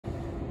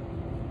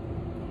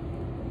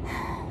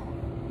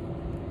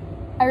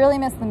I really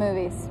miss the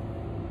movies.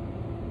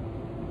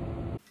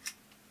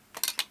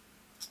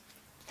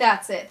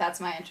 That's it. That's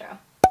my intro.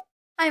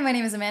 Hi, my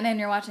name is Amanda and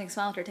you're watching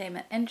Swell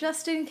Entertainment. And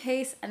just in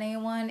case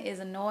anyone is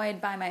annoyed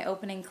by my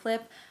opening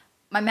clip,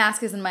 my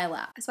mask is in my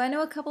lap. So I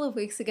know a couple of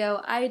weeks ago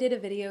I did a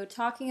video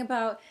talking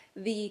about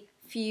the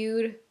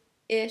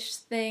feud-ish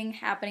thing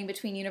happening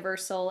between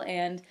Universal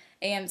and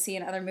AMC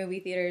and other movie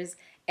theaters,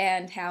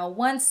 and how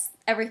once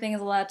everything is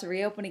allowed to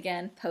reopen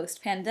again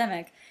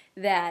post-pandemic,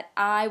 that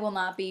I will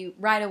not be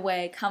right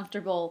away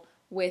comfortable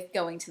with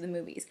going to the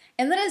movies.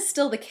 And that is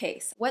still the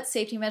case. What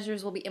safety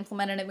measures will be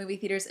implemented at movie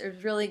theaters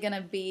is really going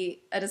to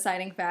be a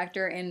deciding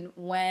factor in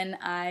when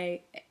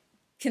I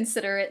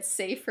consider it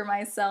safe for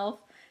myself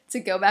to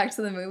go back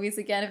to the movies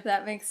again, if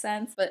that makes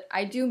sense. But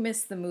I do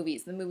miss the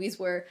movies. The movies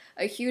were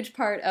a huge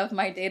part of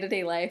my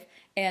day-to-day life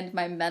and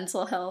my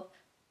mental health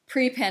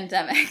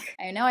pre-pandemic.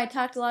 I know I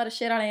talked a lot of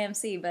shit on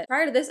AMC, but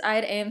prior to this I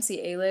had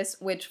AMC A-List,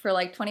 which for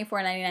like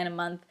 $24.99 a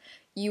month,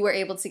 you were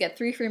able to get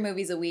 3 free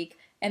movies a week,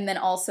 and then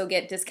also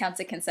get discounts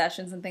at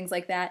concessions and things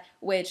like that,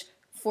 which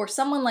for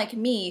someone like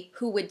me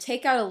who would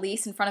take out a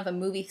lease in front of a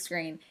movie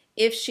screen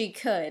if she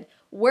could,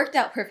 worked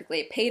out perfectly.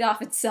 It paid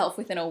off itself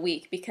within a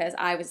week because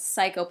I was a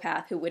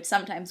psychopath who would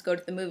sometimes go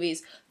to the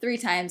movies 3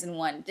 times in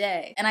one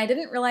day. And I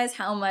didn't realize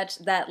how much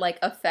that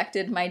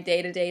affected my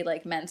day-to-day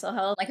mental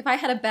health. Like if I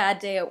had a bad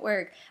day at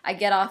work, I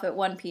get off at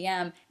 1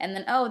 p.m. and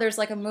then oh, there's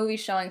a movie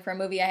showing for a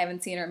movie I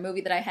haven't seen or a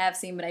movie that I have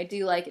seen but I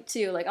do like it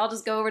too. I'll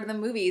just go over to the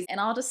movies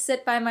and I'll just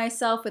sit by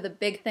myself with a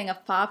big thing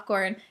of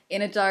popcorn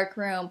in a dark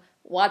room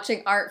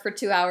watching art for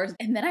 2 hours,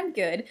 and then I'm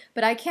good,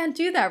 but I can't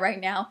do that right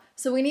now,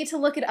 so we need to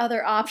look at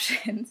other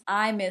options.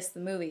 I miss the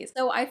movies.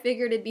 So I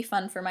figured it'd be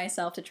fun for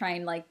myself to try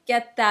and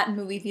get that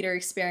movie theater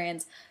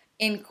experience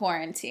in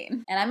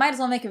quarantine. And I might as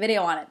well make a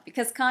video on it,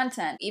 because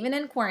content, even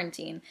in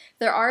quarantine,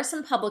 there are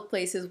some public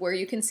places where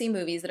you can see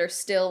movies that are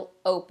still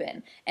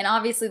open. And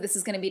obviously this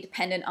is going to be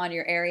dependent on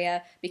your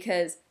area,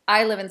 because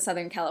I live in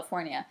Southern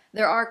California.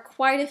 There are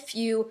quite a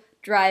few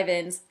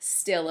drive-ins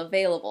still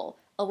available.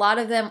 A lot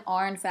of them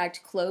are in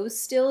fact closed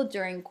still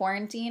during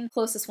quarantine.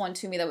 Closest one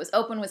to me that was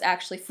open was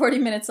actually 40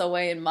 minutes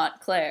away in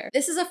Montclair.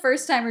 This is a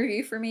first time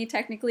review for me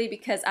technically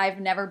because I've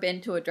never been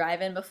to a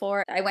drive-in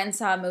before. I went and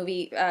saw a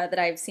movie that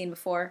I've seen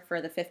before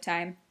for the 5th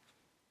time.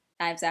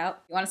 Knives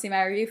Out. If you want to see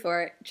my review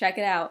for it, check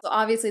it out. So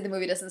obviously the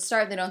movie doesn't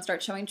start, they don't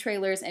start showing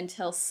trailers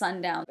until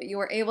sundown, but you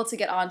were able to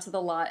get onto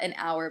the lot an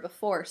hour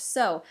before.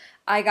 So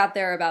I got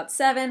there about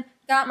 7,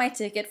 got my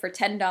ticket for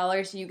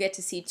 $10. You get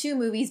to see 2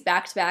 movies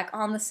back to back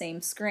on the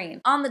same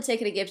screen. On the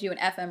ticket it gives you an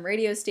FM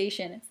radio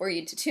station for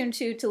you to tune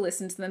to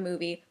listen to the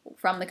movie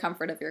from the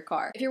comfort of your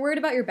car. If you're worried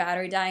about your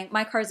battery dying,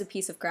 my car's a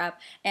piece of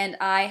crap and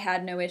I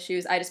had no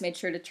issues. I just made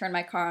sure to turn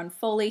my car on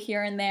fully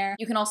here and there.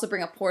 You can also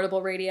bring a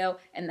portable radio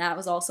and that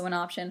was also an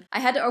option. I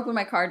had to open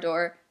my car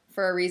door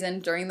for a reason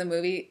during the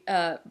movie,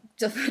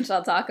 which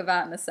I'll talk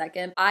about in a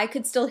second. I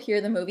could still hear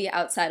the movie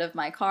outside of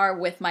my car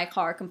with my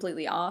car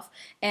completely off,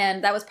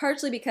 and that was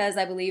partially because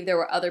I believe there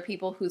were other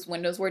people whose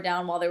windows were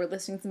down while they were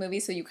listening to the movie,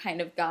 so you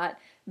kind of got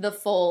the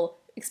full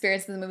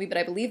experience of the movie, but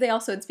I believe they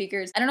also had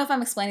speakers. I don't know if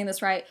I'm explaining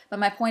this right, but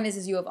my point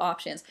is you have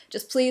options.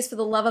 Just please, for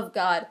the love of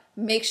God,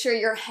 make sure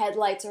your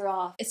headlights are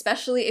off,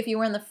 especially if you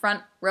were in the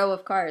front row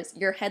of cars.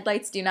 Your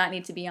headlights do not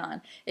need to be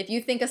on. If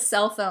you think a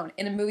cell phone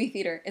in a movie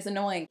theater is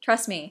annoying,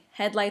 trust me,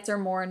 headlights are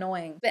more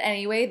annoying. But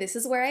anyway, this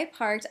is where I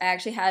parked. I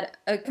actually had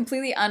a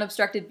completely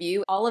unobstructed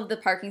view. All of the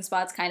parking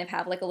spots kind of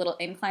have a little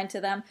incline to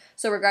them,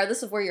 so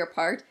regardless of where you're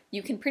parked,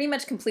 you can pretty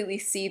much completely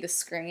see the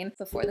screen.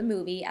 Before the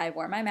movie, I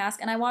wore my mask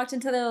and I walked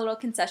into the little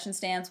concession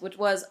stands, which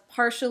was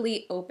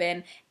partially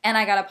open, and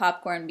I got a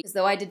popcorn because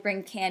though I did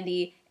bring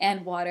candy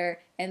and water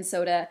and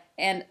soda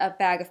and a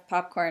bag of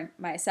popcorn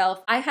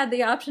myself, I had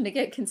the option to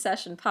get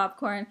concession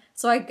popcorn,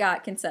 so I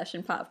got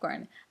concession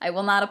popcorn. I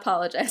will not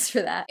apologize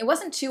for that. It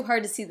wasn't too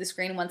hard to see the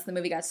screen once the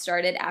movie got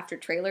started after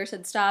trailers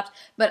had stopped,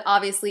 but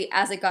obviously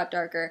as it got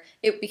darker,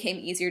 it became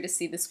easier to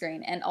see the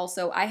screen. And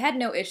also, I had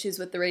no issues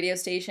with the radio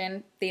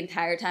station the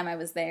entire time I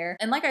was there.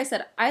 And like I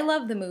said, I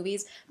love the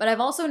movies, but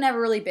I've also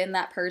never really been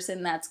that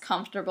person that's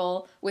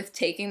comfortable with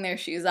taking their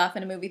shoes off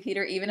in a movie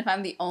theater, even if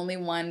I'm the only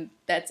one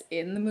that's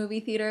in the movie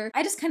theater.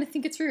 I just kind of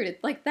think it's rude.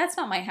 It's that's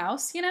not my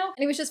house, you know?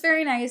 And it was just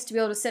very nice to be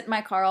able to sit in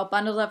my car all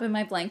bundled up in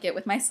my blanket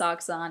with my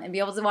socks on and be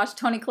able to watch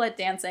Toni Collette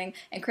dancing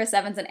and Chris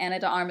Evans and Anna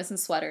de Armas in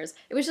sweaters.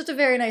 It was just a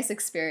very nice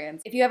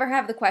experience. If you ever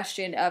have the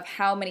question of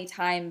how many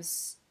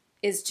times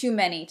is too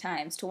many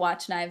times to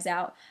watch Knives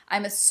Out,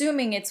 I'm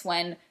assuming it's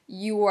when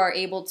you are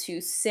able to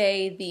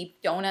say the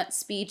donut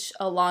speech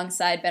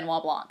alongside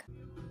Benoit Blanc.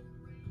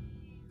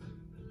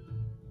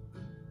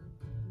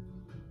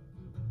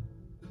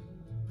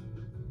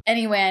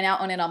 Anyway, I now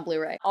own it on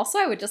Blu-ray. Also,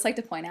 I would just like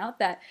to point out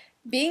that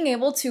being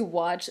able to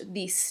watch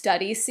the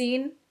study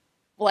scene,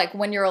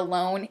 when you're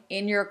alone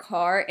in your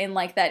car in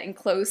that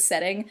enclosed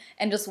setting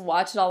and just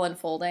watch it all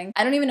unfolding,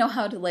 I don't even know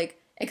how to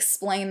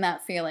explain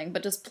that feeling,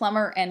 but just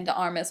Plumber and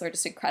Armis are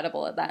just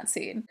incredible at that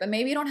scene. But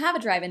maybe you don't have a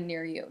drive-in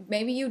near you.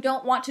 Maybe you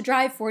don't want to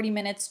drive 40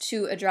 minutes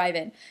to a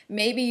drive-in.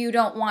 Maybe you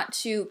don't want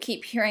to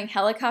keep hearing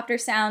helicopter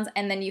sounds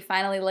and then you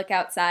finally look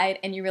outside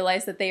and you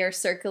realize that they are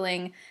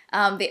circling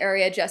the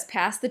area just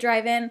past the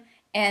drive-in,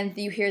 and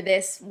you hear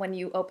this when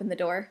you open the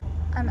door.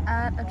 I'm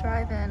at a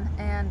drive-in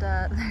and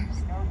there's...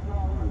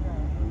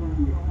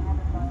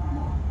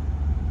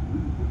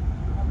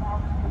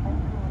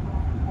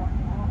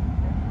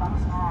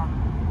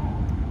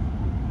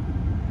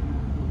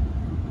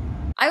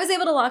 I was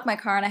able to lock my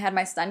car and I had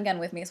my stun gun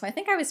with me, so I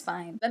think I was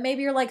fine. But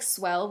maybe you're like,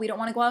 Swell, we don't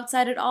want to go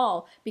outside at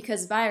all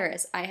because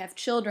virus. I have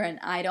children.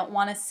 I don't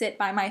want to sit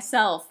by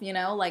myself, you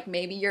know? Like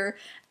maybe you're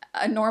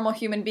a normal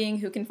human being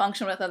who can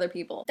function with other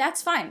people.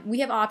 That's fine. We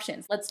have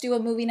options. Let's do a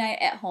movie night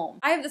at home.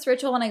 I have this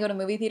ritual when I go to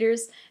movie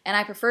theaters, and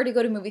I prefer to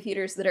go to movie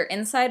theaters that are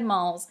inside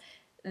malls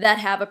that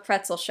have a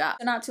pretzel shop.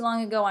 So not too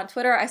long ago on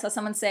Twitter, I saw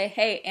someone say,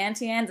 hey,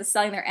 Auntie Anne's is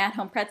selling their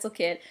at-home pretzel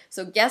kit,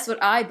 so guess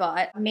what I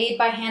bought? Made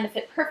by hand to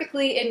fit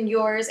perfectly in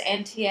yours,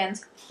 Auntie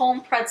Anne's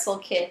home pretzel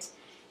kit.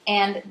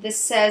 And this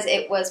says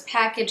it was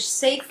packaged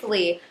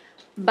safely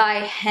by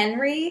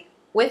Henry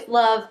with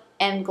love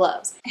and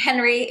gloves.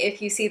 Henry,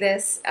 if you see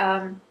this,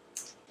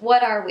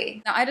 what are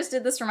we? Now, I just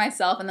did this for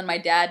myself and then my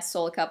dad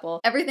stole a couple.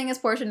 Everything is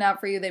portioned out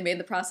for you. They made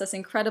the process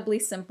incredibly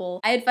simple.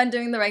 I had fun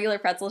doing the regular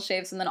pretzel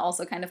shapes and then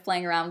also kind of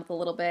playing around with a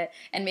little bit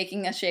and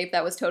making a shape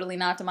that was totally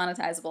not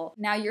demonetizable.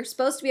 Now, you're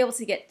supposed to be able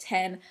to get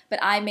 10, but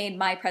I made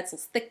my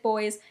pretzels thick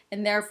boys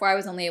and therefore I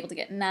was only able to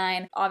get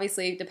 9.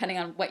 Obviously, depending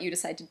on what you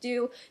decide to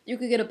do, you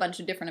could get a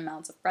bunch of different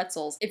amounts of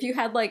pretzels. If you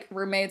had like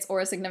roommates or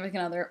a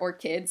significant other or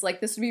kids,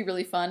 like this would be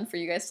really fun for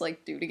you guys to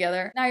like do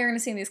together. Now you're gonna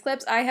see in these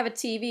clips, I have a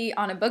TV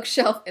on a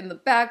bookshelf in the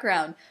background.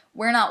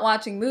 We're not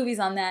watching movies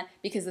on that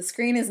because the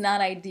screen is not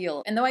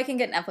ideal. And though I can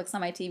get Netflix on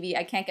my TV,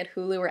 I can't get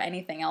Hulu or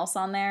anything else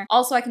on there.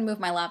 Also, I can move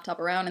my laptop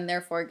around and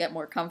therefore get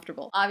more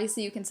comfortable.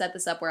 Obviously, you can set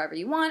this up wherever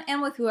you want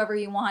and with whoever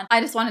you want. I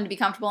just wanted to be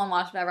comfortable and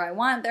watch whatever I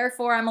want,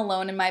 therefore I'm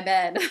alone in my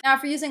bed. Now,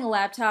 for using a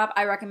laptop,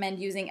 I recommend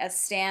using a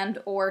stand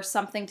or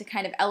something to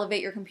kind of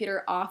elevate your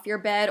computer off your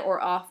bed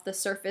or off the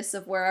surface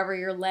of wherever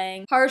you're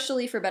laying,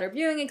 partially for better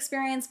viewing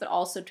experience, but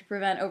also to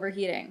prevent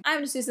overheating.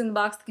 I'm just using the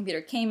box the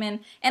computer came in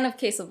and a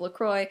case of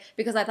LaCroix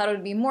because I thought it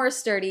would be more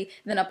sturdy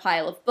than a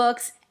pile of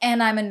books,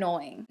 and I'm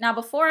annoying. Now,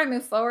 before I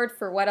move forward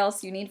for what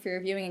else you need for your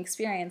viewing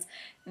experience,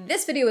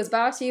 this video is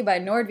brought to you by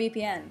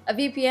NordVPN. A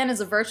VPN is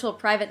a virtual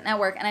private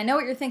network, and I know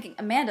what you're thinking,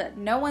 Amanda,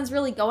 no one's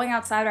really going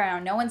outside right now,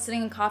 no one's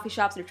sitting in coffee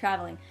shops or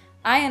traveling.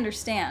 I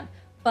understand,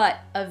 but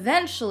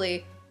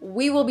eventually,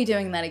 we will be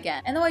doing that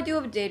again. And though I do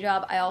have a day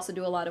job, I also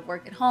do a lot of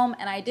work at home,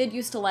 and I did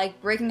used to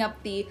like breaking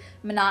up the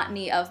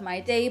monotony of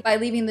my day by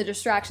leaving the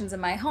distractions in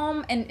my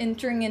home and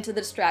entering into the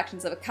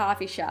distractions of a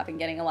coffee shop and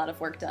getting a lot of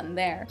work done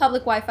there.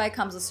 Public Wi-Fi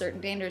comes with certain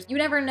dangers. You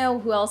never know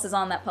who else is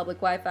on that public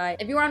Wi-Fi.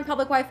 If you are on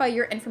public Wi-Fi,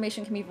 your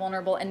information can be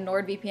vulnerable, and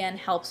NordVPN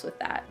helps with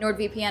that.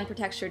 NordVPN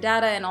protects your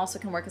data and also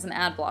can work as an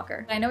ad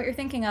blocker. I know what you're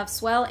thinking of,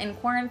 Swell. In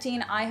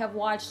quarantine, I have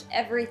watched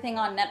everything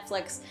on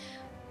Netflix.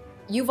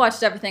 You've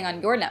watched everything on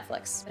your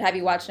Netflix, but have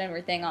you watched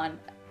everything on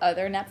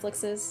other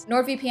Netflixes?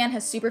 NordVPN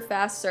has super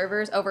fast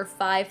servers, over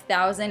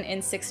 5,000 in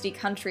 60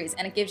 countries,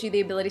 and it gives you the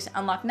ability to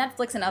unlock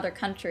Netflix in other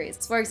countries.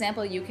 So for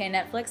example, UK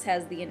Netflix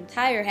has the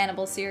entire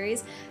Hannibal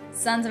series,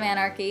 Sons of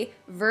Anarchy,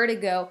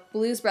 Vertigo,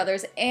 Blues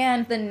Brothers,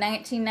 and the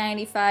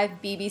 1995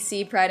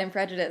 BBC Pride and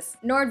Prejudice.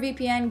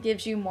 NordVPN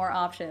gives you more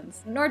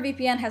options.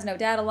 NordVPN has no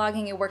data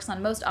logging, it works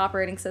on most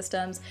operating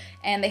systems,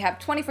 and they have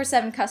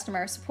 24/7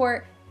 customer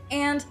support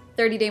and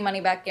 30-day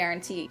money-back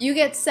guarantee. You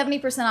get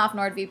 70% off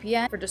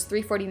NordVPN for just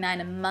 $3.49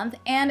 a month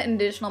and an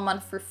additional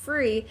month for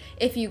free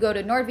if you go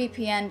to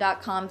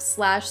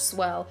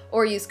nordvpn.com/swell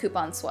or use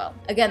coupon SWELL.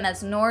 Again,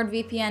 that's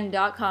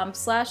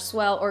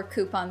nordvpn.com/swell or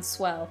coupon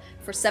SWELL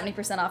for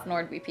 70% off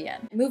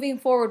NordVPN. Moving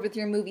forward with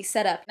your movie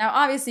setup. Now,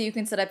 obviously you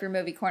can set up your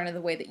movie corner the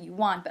way that you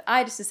want, but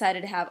I just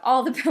decided to have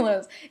all the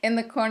pillows in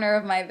the corner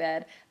of my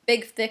bed.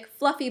 Big, thick,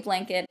 fluffy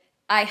blanket.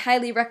 I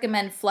highly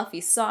recommend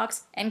fluffy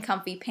socks and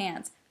comfy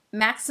pants.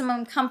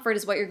 Maximum comfort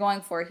is what you're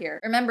going for here.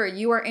 Remember,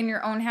 you are in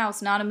your own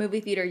house, not a movie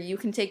theater. You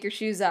can take your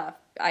shoes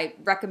off. I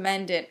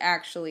recommend it,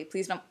 actually.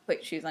 Please don't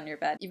put shoes on your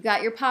bed. You've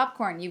got your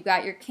popcorn, you've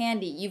got your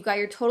candy, you've got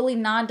your totally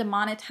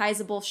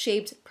non-demonetizable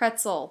shaped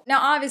pretzel. Now,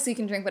 obviously you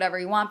can drink whatever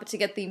you want, but to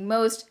get the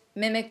most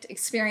mimicked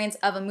experience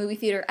of a movie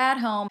theater at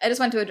home, I just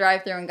went to a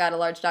drive-thru and got a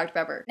large Dr.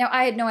 Pepper. Now,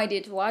 I had no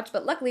idea to watch,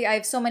 but luckily I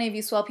have so many of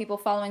you swell people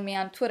following me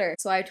on Twitter,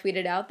 so I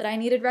tweeted out that I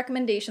needed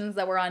recommendations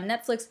that were on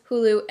Netflix,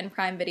 Hulu, and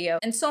Prime Video,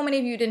 and so many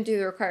of you didn't do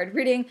the required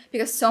reading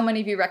because so many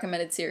of you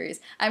recommended series.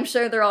 I'm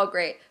sure they're all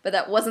great, but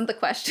that wasn't the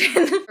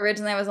question.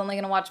 Originally, I was only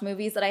gonna watch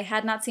movies that I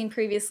had not seen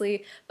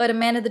previously, but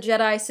Amanda the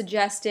Jedi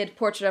suggested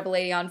Portrait of a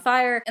Lady on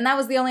Fire, and that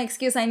was the only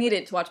excuse I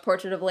needed to watch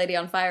Portrait of a Lady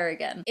on Fire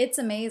again. It's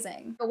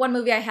amazing. But one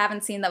movie I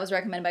haven't seen that was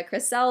recommended by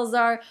Chris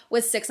Salazar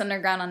was Six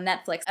Underground on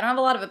Netflix. I don't have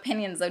a lot of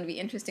opinions that would be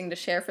interesting to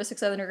share for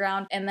Six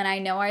Underground, and then I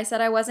know I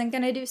said I wasn't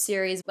gonna do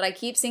series, but I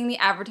keep seeing the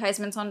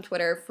advertisements on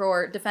Twitter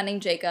for Defending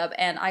Jacob,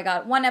 and I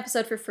got one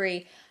episode for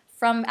free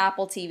from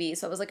Apple TV.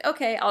 So I was like,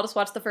 okay, I'll just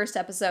watch the first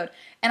episode.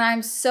 And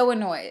I'm so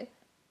annoyed.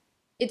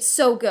 It's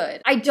so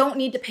good. I don't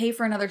need to pay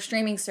for another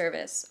streaming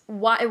service.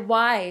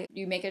 Why?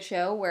 You make a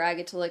show where I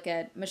get to look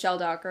at Michelle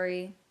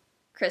Dockery,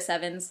 Chris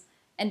Evans,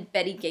 and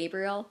Betty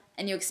Gabriel,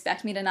 and you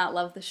expect me to not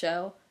love the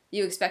show?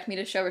 You expect me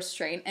to show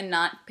restraint and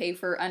not pay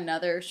for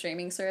another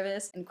streaming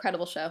service?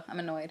 Incredible show. I'm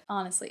annoyed.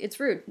 Honestly, it's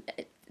rude.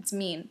 It's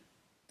mean.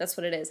 That's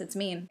what it is. It's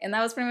mean. And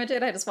that was pretty much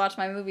it. I just watched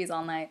my movies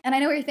all night. And I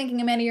know what you're thinking,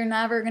 Amanda, you're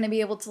never going to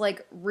be able to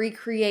like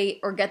recreate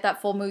or get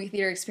that full movie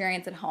theater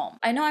experience at home.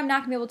 I know I'm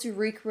not going to be able to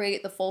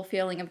recreate the full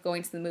feeling of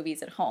going to the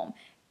movies at home.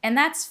 And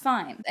that's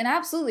fine. And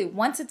absolutely,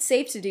 once it's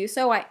safe to do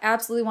so, I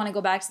absolutely want to go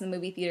back to the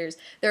movie theaters.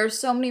 There are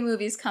so many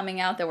movies coming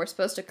out that were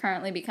supposed to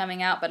currently be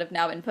coming out but have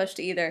now been pushed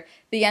to either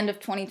the end of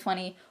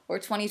 2020 or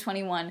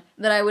 2021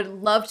 that I would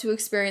love to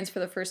experience for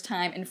the first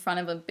time in front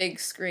of a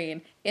big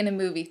screen in a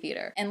movie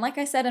theater. And like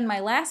I said in my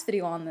last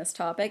video on this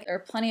topic, there are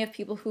plenty of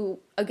people who,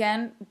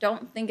 again,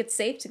 don't think it's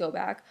safe to go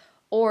back,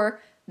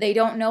 or they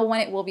don't know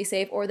when it will be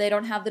safe, or they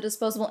don't have the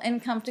disposable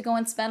income to go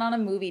and spend on a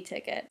movie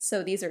ticket.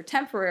 So these are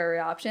temporary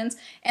options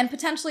and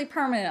potentially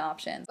permanent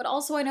options. But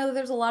also I know that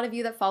there's a lot of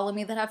you that follow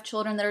me that have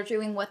children that are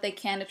doing what they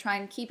can to try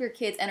and keep your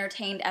kids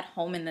entertained at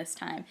home in this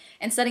time.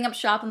 And setting up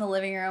shop in the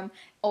living room,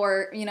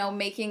 or, you know,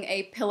 making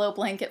a pillow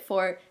blanket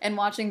fort and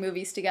watching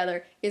movies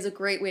together is a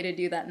great way to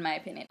do that in my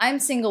opinion. I'm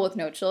single with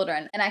no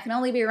children, and I can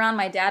only be around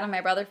my dad and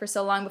my brother for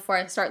so long before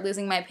I start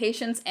losing my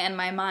patience and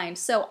my mind,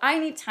 so I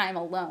need time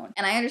alone.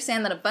 And I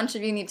understand that a bunch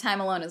of you need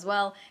time alone as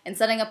well, and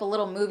setting up a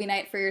little movie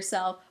night for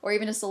yourself, or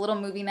even just a little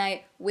movie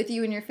night with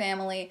you and your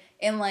family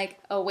in like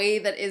a way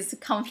that is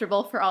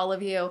comfortable for all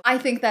of you, I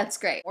think that's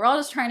great. We're all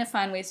just trying to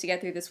find ways to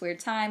get through this weird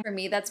time. For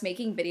me, that's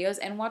making videos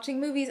and watching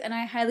movies, and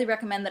I highly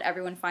recommend that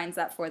everyone finds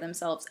that for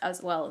themselves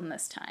as well in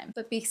this time.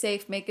 But be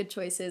safe, make good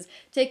choices,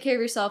 take care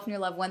of yourself and your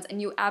loved ones,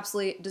 and you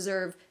absolutely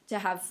deserve to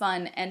have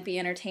fun and be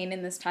entertained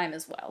in this time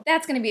as well.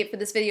 That's gonna be it for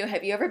this video.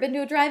 Have you ever been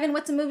to a drive-in?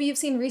 What's a movie you've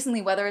seen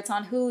recently, whether it's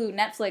on Hulu,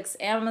 Netflix,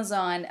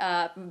 Amazon,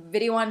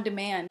 video on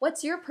demand?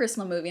 What's your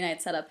personal movie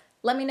night setup?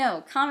 Let me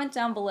know. Comment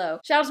down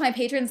below. Shout out to my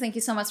patrons. Thank you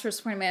so much for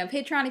supporting me on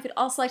Patreon. If you'd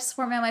also like to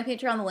support me on my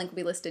Patreon, the link will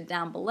be listed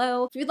down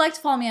below. If you'd like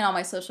to follow me on all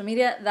my social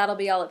media, that'll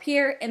be all up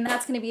here. And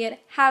that's going to be it.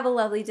 Have a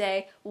lovely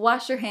day.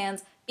 Wash your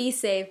hands. Be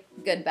safe.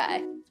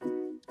 Goodbye.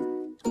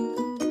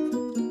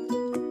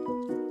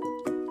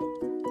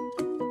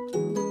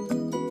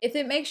 If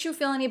it makes you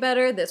feel any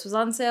better, this was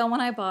on sale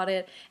when I bought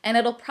it, and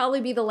it'll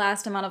probably be the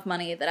last amount of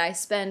money that I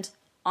spent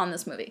on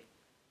this movie.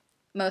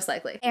 Most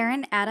likely.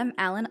 Aaron, Adam,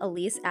 Alan,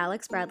 Elise,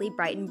 Alex, Bradley,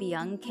 Brighton,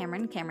 Byung,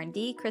 Cameron, Cameron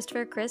D,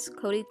 Christopher, Chris,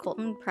 Cody,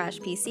 Colton,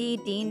 Prash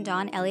PC, Dean,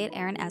 Don, Elliot,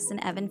 Aaron,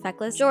 Essen, Evan,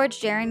 Feckless, George,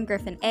 Jaron,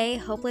 Griffin A,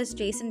 Hopeless,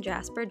 Jason,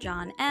 Jasper,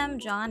 John M,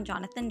 John,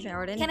 Jonathan,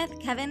 Jordan, Kenneth,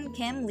 Kevin,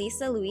 Kim,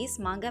 Lisa, Luis,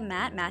 Manga,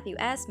 Matt, Matthew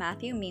S,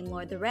 Matthew, Meme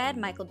Lord the Red,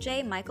 Michael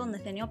J, Michael,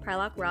 Nathaniel,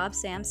 Prylock, Rob,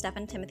 Sam,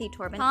 Stefan, Timothy,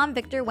 Torben, Tom,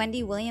 Victor,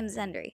 Wendy, William, Zendry.